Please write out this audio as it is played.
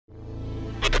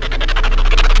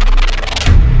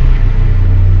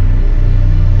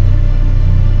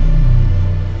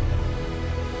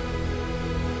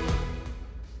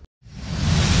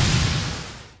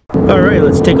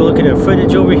Alright, let's take a look at our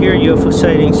footage over here. UFO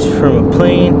sightings from a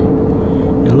plane.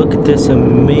 And look at this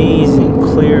amazing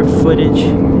clear footage.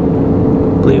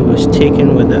 I believe it was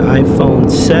taken with the iPhone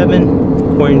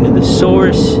 7, according to the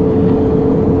source.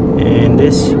 And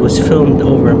this was filmed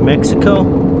over in Mexico.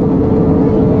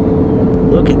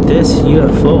 Look at this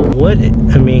UFO. What,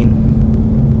 I mean,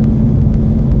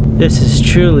 this is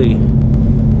truly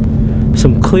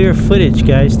some clear footage,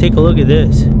 guys. Take a look at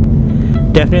this.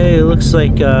 Definitely it looks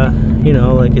like, you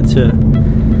know, like it's a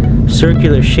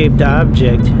circular shaped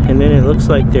object, and then it looks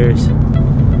like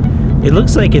it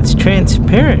looks like it's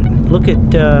transparent. Look at,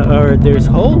 or there's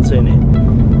holes in it,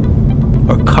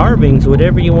 or carvings,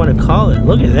 whatever you want to call it.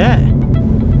 Look at that.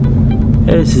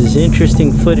 This is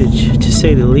interesting footage, to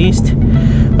say the least.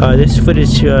 This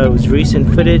footage was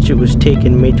recent footage. It was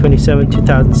taken May 27,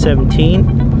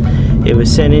 2017. It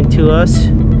was sent in to us,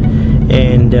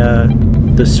 and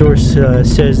the source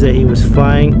says that he was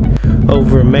flying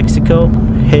over Mexico,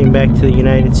 heading back to the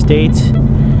United States,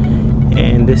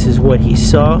 and this is what he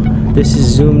saw. This is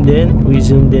zoomed in. We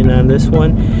zoomed in on this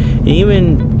one, and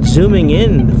even zooming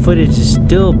in, the footage is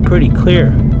still pretty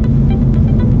clear.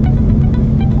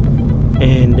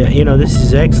 And you know, this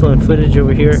is excellent footage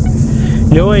over here.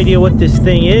 No idea what this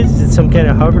thing is. It's some kind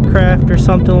of hovercraft or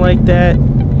something like that.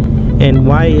 And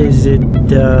why is it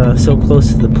so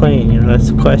close to the plane? You know,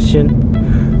 that's the question.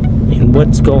 And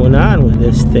what's going on with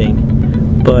this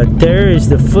thing? But there is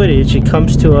the footage. It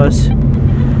comes to us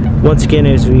once again,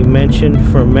 as we mentioned,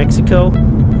 from Mexico,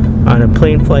 on a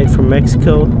plane flight from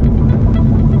Mexico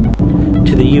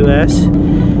to the US,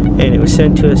 and it was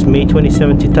sent to us May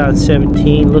 27,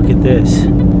 2017. Look at this.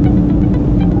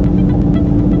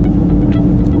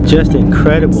 Just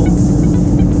incredible.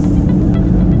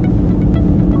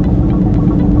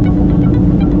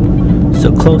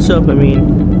 So close up, I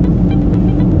mean,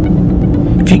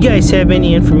 if you guys have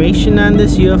any information on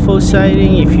this UFO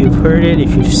sighting, if you've heard it,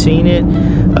 if you've seen it,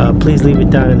 please leave it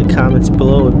down in the comments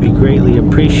below. It would be greatly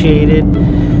appreciated.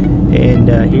 And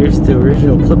here's the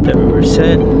original clip that we were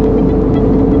sent.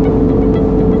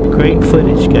 Great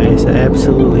footage, guys.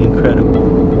 Absolutely incredible.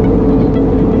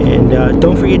 And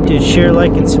don't forget to share,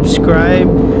 like, and subscribe.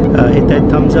 Hit that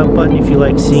thumbs up button if you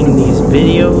like seeing these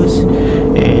videos.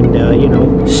 And you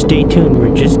know, stay tuned.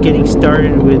 We're just getting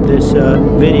started with this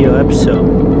video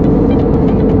episode.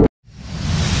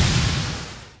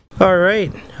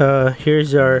 Alright,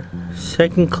 here's our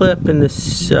second clip in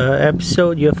this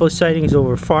episode, UFO sightings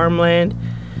over farmland.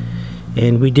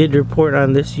 And we did report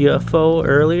on this UFO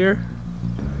earlier.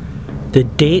 The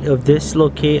date of this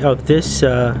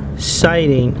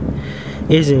sighting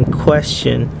is in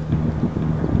question,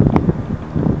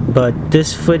 but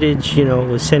this footage, you know,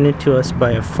 was sent in to us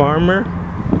by a farmer,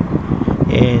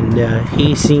 and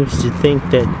he seems to think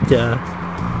that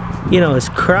you know, his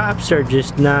crops are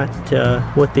just not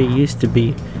what they used to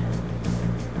be,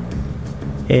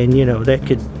 and you know, that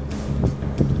could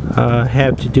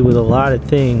have to do with a lot of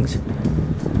things.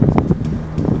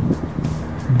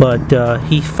 But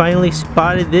he finally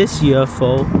spotted this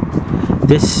UFO,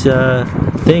 this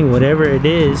thing, whatever it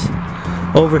is,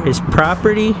 over his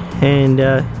property, and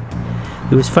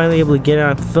he was finally able to get it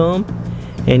on film,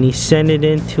 and he sent it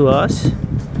in to us.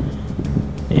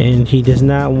 And he does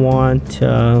not want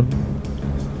the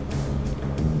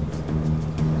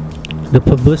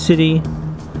publicity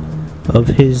of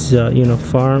his you know,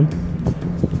 farm,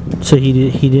 so he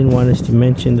didn't want us to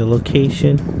mention the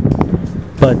location.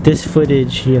 But this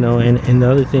footage, you know, and the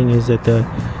other thing is that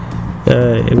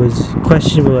it was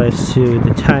questionable as to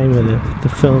the time of the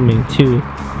filming too.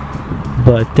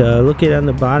 But look at on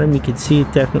the bottom, you can see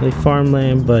it's definitely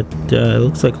farmland, but it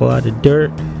looks like a lot of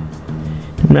dirt.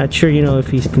 I'm not sure, you know, if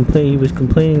he was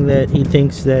complaining that he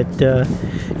thinks that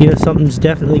you know, something's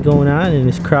definitely going on and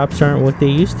his crops aren't what they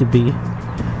used to be.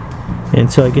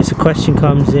 And so I guess the question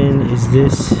comes in, is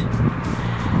this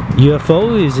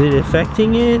UFO, is it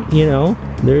affecting it? You know,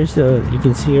 there's you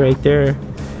can see right there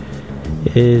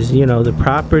is, you know, the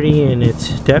property, and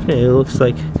it's definitely, it looks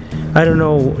like, I don't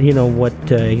know, you know, what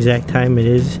exact time it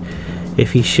is,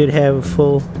 if he should have a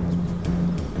full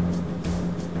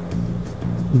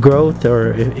growth,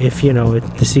 or if you know,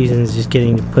 the season is just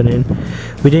getting put in.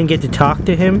 We didn't get to talk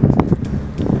to him,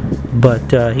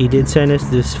 but he did send us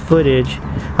this footage.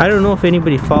 I don't know if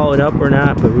anybody followed up or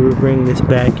not, but we will bring this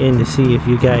back in to see if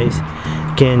you guys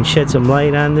can shed some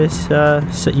light on this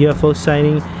UFO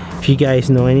sighting, if you guys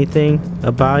know anything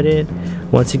about it.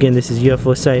 Once again, this is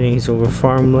UFO sightings over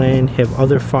farmland. Have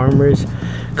other farmers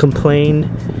complained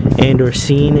and or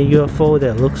seen a UFO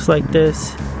that looks like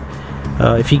this?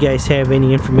 If you guys have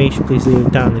any information, please leave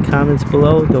it down in the comments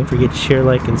below. Don't forget to share,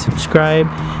 like, and subscribe,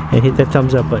 and hit that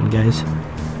thumbs up button, guys.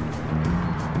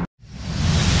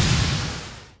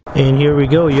 And here we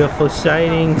go, UFO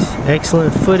sightings,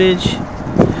 excellent footage.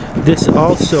 This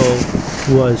also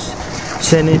was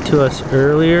sent in to us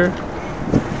earlier.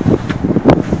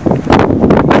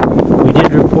 We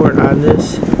did report on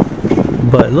this,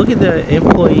 but look at the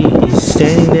employee. He's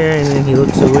standing there and then he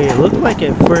looks away. It looked like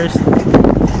at first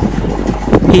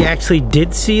he actually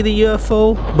did see the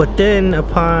UFO, but then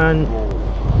upon,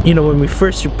 you know, when we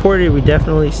first reported, we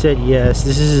definitely said yes,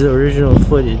 this is the original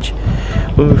footage.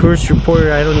 When we first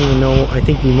reported, I don't even know, I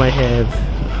think we might have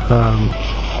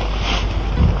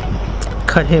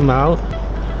cut him out,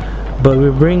 but we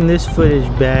bring this footage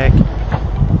back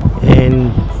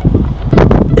and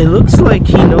it looks like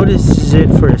he notices it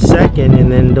for a second and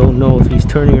then don't know if he's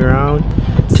turning around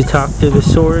to talk to the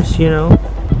source, you know,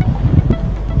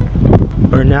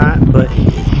 or not. But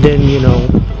then, you know,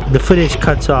 the footage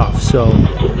cuts off, so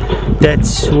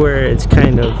that's where it's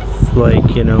kind of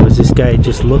like, you know, is this guy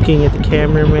just looking at the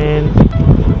cameraman?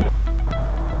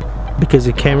 Because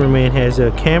the cameraman has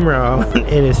a camera on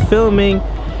and is filming,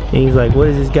 and he's like, what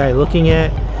is this guy looking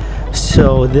at?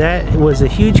 So that was a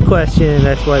huge question, and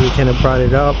that's why we kind of brought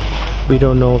it up. We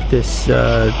don't know if this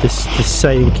this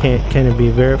sighting can't kind of be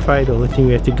verified. The only thing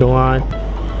we have to go on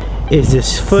is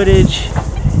this footage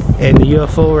and the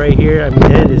UFO right here. I mean,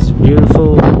 that is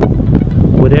beautiful.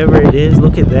 Whatever it is,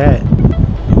 look at that.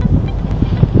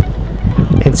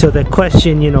 And so the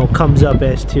question, you know, comes up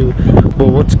as to, well,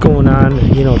 what's going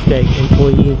on? You know, if that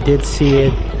employee did see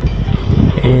it,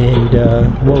 and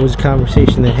what was the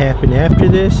conversation that happened after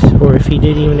this, or if he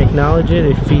didn't even acknowledge it,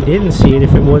 if he didn't see it,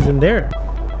 if it wasn't there.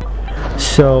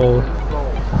 So,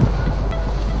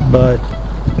 but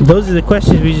those are the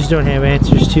questions we just don't have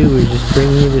answers to. We're just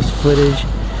bringing you this footage,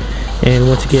 and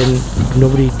once again,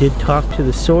 nobody did talk to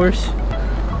the source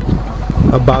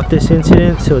about this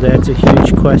incident, so that's a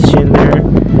huge question there,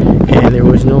 and there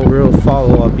was no real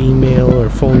follow-up email or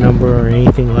phone number or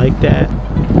anything like that.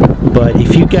 But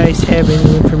if you guys have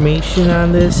any information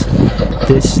on this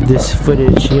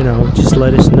footage, you know, just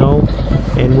let us know.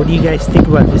 And what do you guys think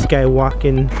about this guy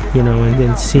walking, you know, and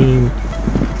then seeing,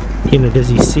 you know, does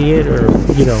he see it, or,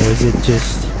 you know, is it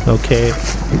just okay?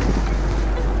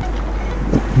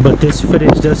 But this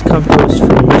footage does come to us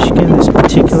from Michigan, this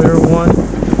particular one.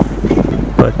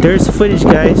 But there's the footage,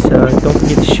 guys. Don't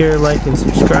forget to share, like, and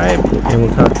subscribe, and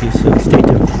we'll talk to you soon. Stay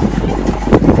tuned.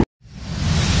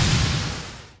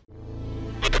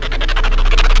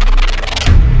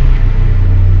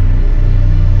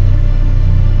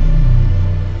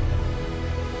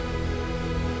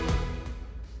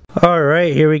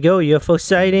 Alright, here we go. UFO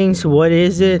sightings. What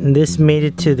is it? And this made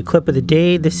it to the clip of the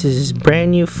day. This is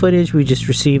brand new footage. We just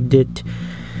received it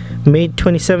May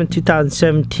 27,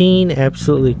 2017.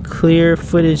 Absolutely clear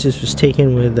footage. This was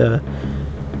taken with a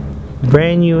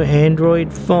brand new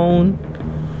Android phone.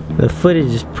 The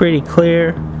footage is pretty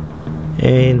clear,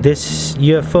 and this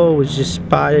UFO was just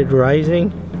spotted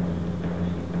rising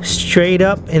straight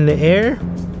up in the air.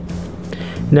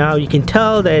 Now you can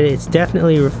tell that it's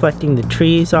definitely reflecting the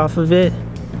trees off of it,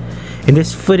 and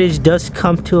this footage does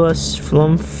come to us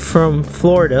from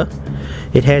Florida.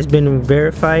 It has been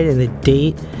verified, and the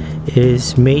date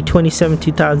is May 27,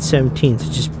 2017. So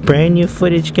just brand new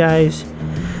footage, guys.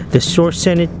 The source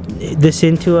sent this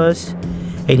in to us,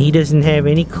 and he doesn't have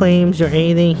any claims or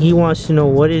anything. He wants to know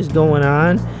what is going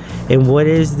on and what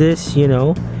is this, you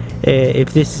know,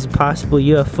 if this is a possible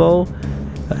UFO.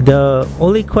 The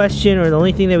only question, or the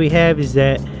only thing that we have, is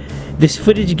that this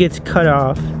footage gets cut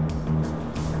off,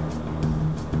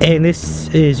 and this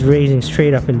is raising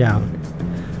straight up and down.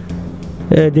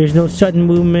 There's no sudden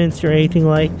movements or anything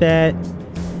like that,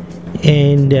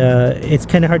 and it's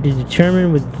kind of hard to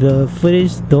determine with the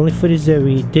footage. The only footage that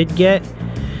we did get,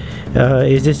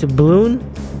 is this a balloon?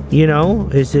 You know,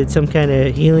 is it some kind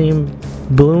of helium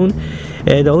balloon?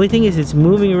 The only thing is it's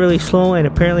moving really slow, and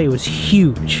apparently it was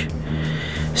huge.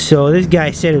 So this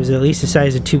guy said it was at least the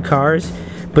size of 2 cars,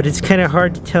 but it's kind of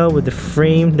hard to tell with the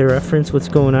frame, the reference, what's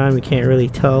going on. We can't really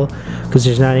tell because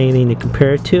there's not anything to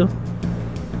compare it to.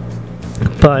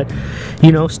 But,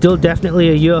 you know, still definitely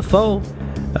a UFO.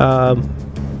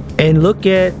 And look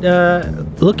at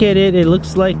it. It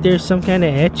looks like there's some kind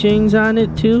of etchings on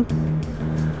it too.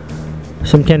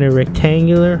 Some kind of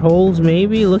rectangular holes,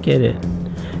 maybe. Look at it.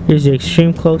 Here's the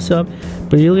extreme close-up.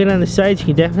 But you look at it on the sides, you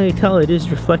can definitely tell it is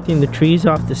reflecting the trees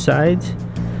off the sides.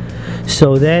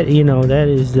 So that, you know, that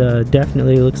is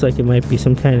definitely looks like it might be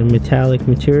some kind of metallic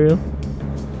material.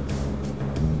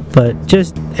 But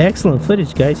just excellent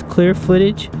footage, guys. Clear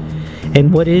footage.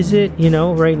 And what is it? You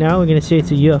know, right now we're gonna say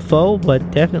it's a UFO,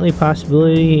 but definitely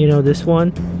possibility, you know, this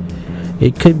one,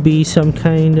 it could be some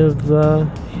kind of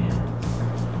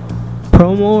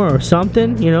promo or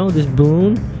something, you know, this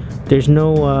balloon. There's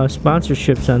no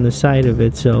sponsorships on the side of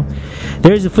it. So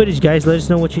there's the footage, guys. Let us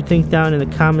know what you think down in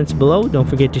the comments below. Don't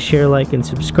forget to share, like, and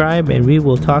subscribe, and we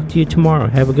will talk to you tomorrow.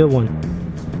 Have a good one.